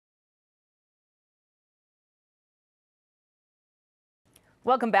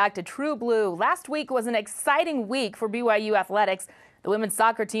Welcome back to True Blue. Last week was an exciting week for BYU athletics. The women's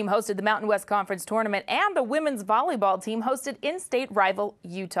soccer team hosted the Mountain West Conference tournament, and the women's volleyball team hosted in-state rival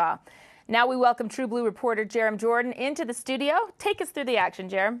Utah. Now we welcome True Blue reporter Jarom Jordan into the studio. Take us through the action,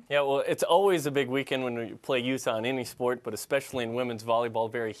 Jarom. Yeah, well, it's always a big weekend when we play Utah in any sport, but especially in women's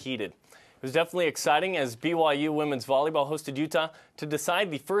volleyball, very heated. It was definitely exciting as BYU women's volleyball hosted Utah to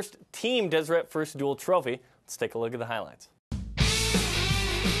decide the first Team Deseret First Duel trophy. Let's take a look at the highlights.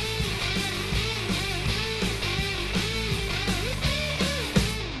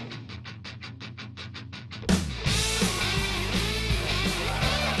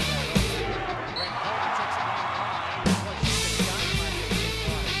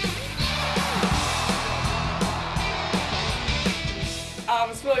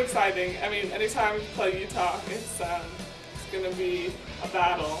 It's really exciting. I mean, anytime we play Utah, it's going to be a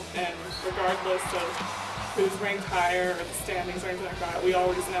battle, and regardless of who's ranked higher or the standings or anything like that, we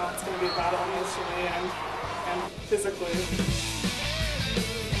always know it's going to be a battle emotionally and physically.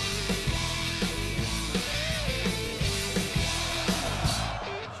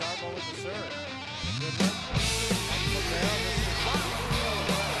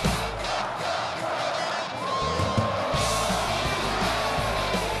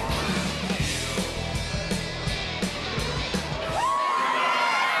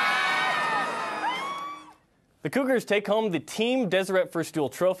 The Cougars take home the Team Deseret First Duel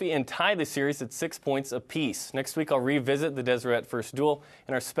trophy and tie the series at 6 points apiece. Next week, I'll revisit the Deseret First Duel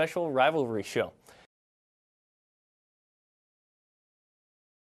in our special rivalry show.